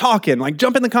 like we're talking, like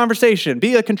jump in the conversation,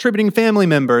 be a contributing family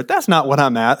member. That's not what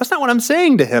I'm at. That's not what I'm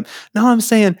saying to him. No, I'm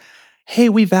saying, hey,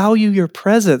 we value your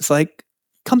presence. Like,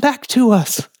 come back to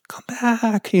us. Come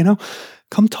back,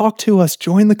 come talk to us.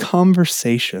 Join the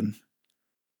conversation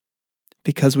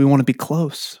because we want to be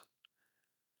close.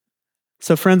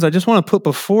 So friends, I just want to put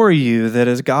before you that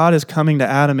as God is coming to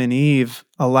Adam and Eve,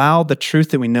 allow the truth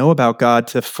that we know about God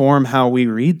to form how we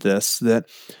read this, that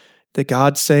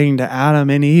God's saying to Adam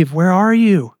and Eve, where are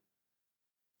you?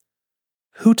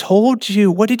 Who told you?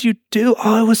 What did you do?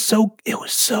 Oh, it was so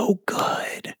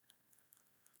good.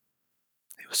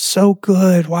 It was so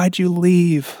good. Why'd you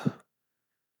leave?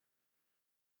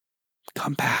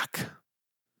 Come back.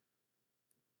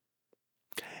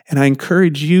 And I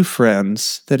encourage you,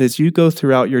 friends, that as you go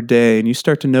throughout your day and you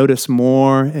start to notice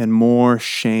more and more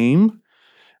shame,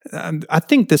 I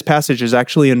think this passage is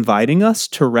actually inviting us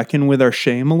to reckon with our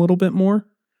shame a little bit more.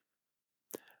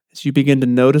 As you begin to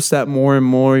notice that more and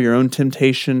more, your own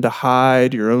temptation to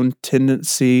hide, your own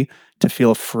tendency to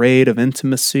feel afraid of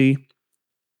intimacy,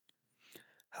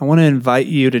 I want to invite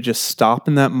you to just stop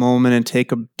in that moment and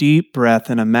take a deep breath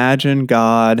and imagine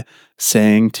God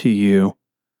saying to you,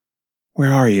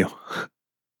 where are you?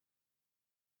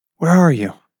 Where are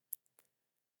you?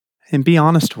 And be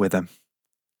honest with him.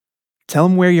 Tell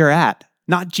him where you're at,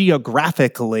 not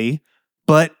geographically,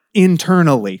 but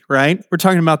internally, right? We're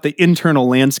talking about the internal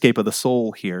landscape of the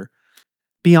soul here.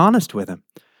 Be honest with him.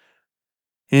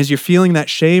 And as you're feeling that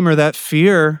shame or that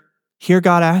fear, hear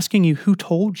God asking you, who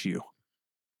told you?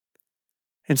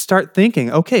 And start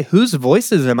thinking, okay, whose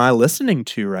voices am I listening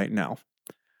to right now?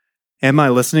 Am I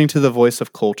listening to the voice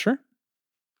of culture?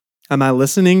 Am I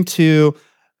listening to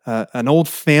an old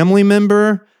family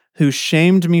member who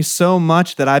shamed me so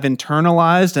much that I've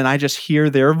internalized and I just hear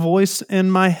their voice in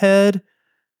my head?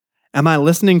 Am I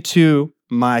listening to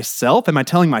myself? Am I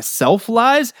telling myself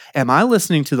lies? Am I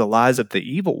listening to the lies of the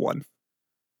evil one?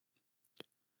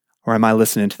 Or am I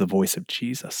listening to the voice of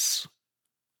Jesus?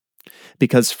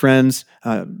 Because friends,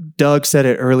 Doug said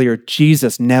it earlier,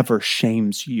 Jesus never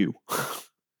shames you.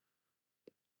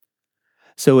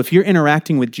 So if you're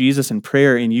interacting with Jesus in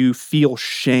prayer and you feel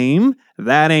shame,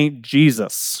 that ain't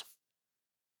Jesus.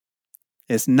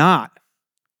 It's not.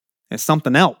 It's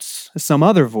something else. It's some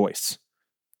other voice.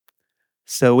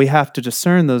 So we have to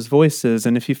discern those voices.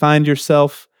 And if you find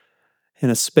yourself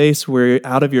in a space where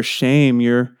out of your shame,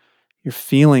 you're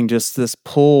feeling just this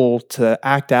pull to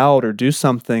act out or do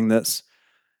something that's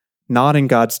not in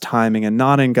God's timing and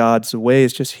not in God's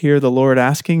ways, just hear the Lord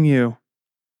asking you,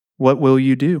 what will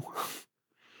you do?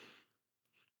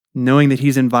 Knowing that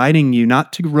he's inviting you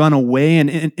not to run away in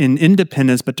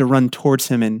independence, but to run towards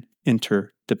him in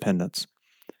interdependence.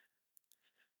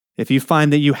 If you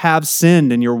find that you have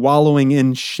sinned and you're wallowing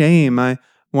in shame, I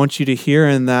want you to hear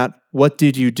in that, what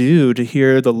did you do, to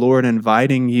hear the Lord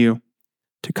inviting you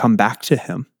to come back to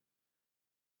him,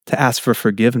 to ask for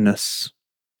forgiveness,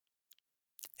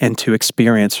 and to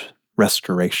experience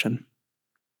restoration.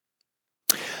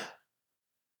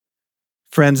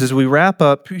 Friends, as we wrap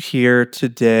up here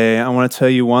today, I want to tell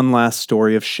you one last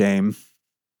story of shame.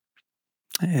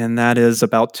 And that is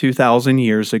about 2,000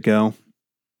 years ago,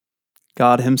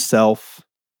 God himself,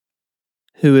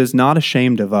 who is not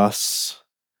ashamed of us,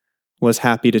 was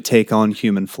happy to take on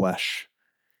human flesh.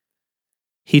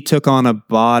 He took on a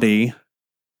body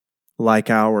like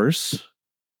ours,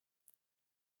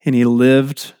 and he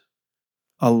lived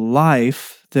a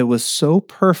life that was so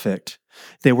perfect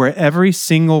that where every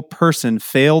single person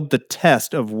failed the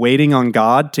test of waiting on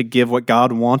God to give what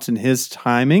God wants in his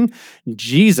timing,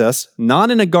 Jesus, not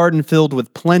in a garden filled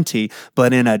with plenty,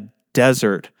 but in a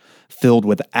desert filled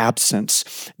with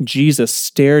absence. Jesus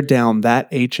stared down that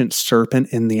ancient serpent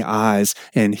in the eyes,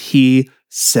 and he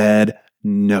said,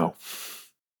 "No,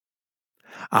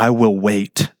 I will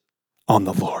wait on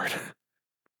the Lord."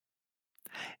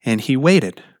 And he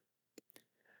waited.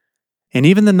 And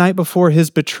even the night before his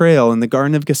betrayal in the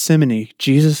Garden of Gethsemane,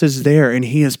 Jesus is there and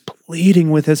he is pleading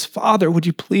with his Father, "Would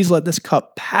you please let this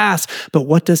cup pass?" But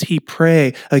what does he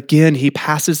pray? Again, he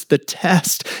passes the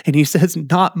test and he says,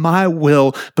 "Not my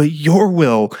will, but your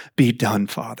will be done,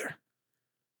 Father."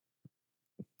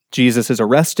 Jesus is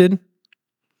arrested.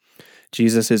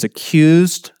 Jesus is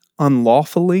accused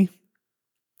unlawfully.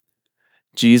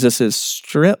 Jesus is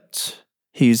stripped.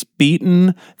 He's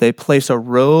beaten. They place a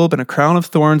robe and a crown of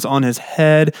thorns on his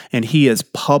head, and he is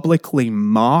publicly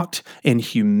mocked and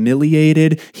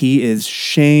humiliated. He is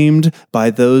shamed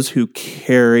by those who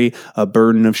carry a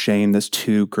burden of shame that's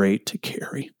too great to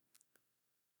carry.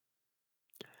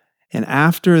 And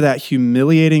after that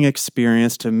humiliating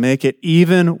experience, to make it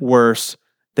even worse,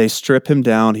 they strip him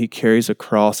down. He carries a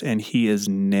cross, and he is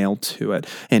nailed to it.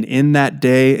 And in that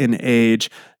day and age,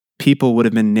 people would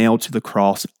have been nailed to the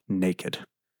cross naked.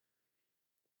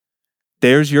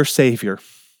 There's your Savior,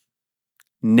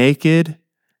 naked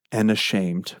and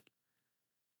ashamed.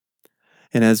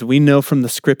 And as we know from the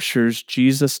scriptures,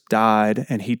 Jesus died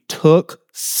and he took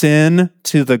sin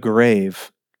to the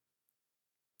grave.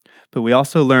 But we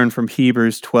also learn from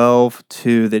Hebrews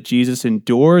 12:2 that Jesus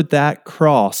endured that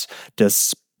cross,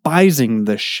 despising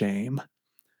the shame,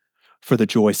 for the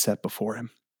joy set before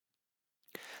him.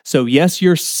 So yes,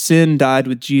 your sin died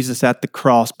with Jesus at the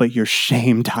cross, but your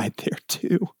shame died there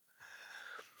too.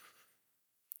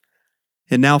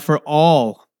 And now for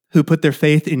all who put their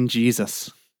faith in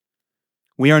Jesus,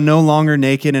 we are no longer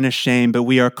naked and ashamed, but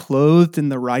we are clothed in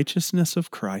the righteousness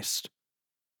of Christ.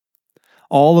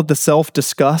 All of the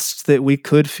self-disgust that we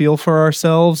could feel for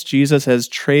ourselves, Jesus has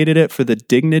traded it for the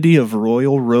dignity of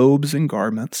royal robes and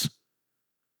garments.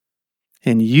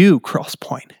 And you,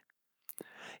 Crosspoint,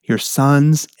 you're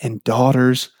sons and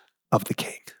daughters of the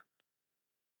King.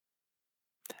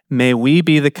 May we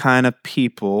be the kind of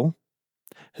people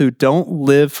who don't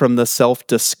live from the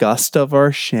self-disgust of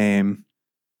our shame,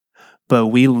 but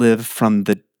we live from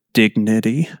the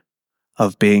dignity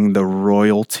of being the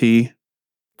royalty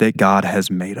that God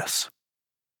has made us.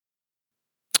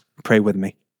 Pray with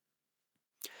me.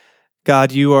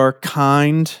 God, you are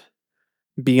kind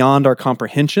beyond our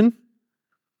comprehension.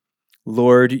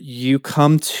 Lord, you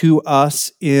come to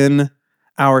us in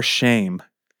our shame.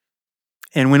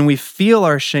 And when we feel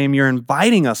our shame, you're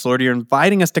inviting us, Lord. You're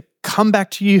inviting us to come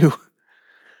back to you.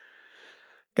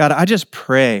 God, I just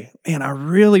pray, and I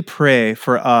really pray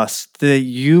for us that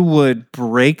you would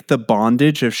break the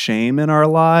bondage of shame in our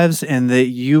lives and that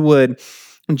you would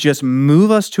just move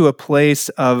us to a place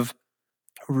of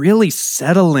really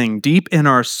settling deep in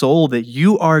our soul that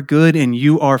you are good and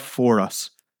you are for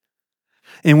us.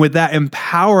 And with that,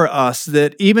 empower us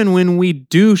that even when we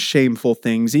do shameful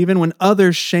things, even when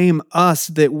others shame us,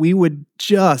 that we would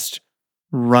just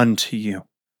run to you,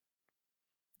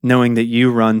 knowing that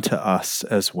you run to us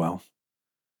as well.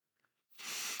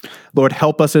 Lord,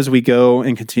 help us as we go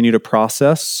and continue to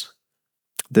process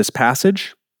this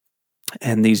passage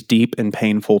and these deep and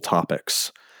painful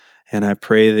topics. And I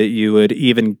pray that you would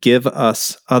even give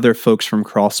us other folks from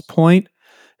Crosspoint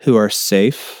who are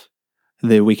safe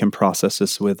that we can process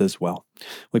this with as well.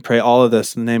 We pray all of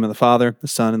this in the name of the Father, the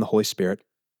Son, and the Holy Spirit.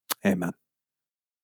 Amen.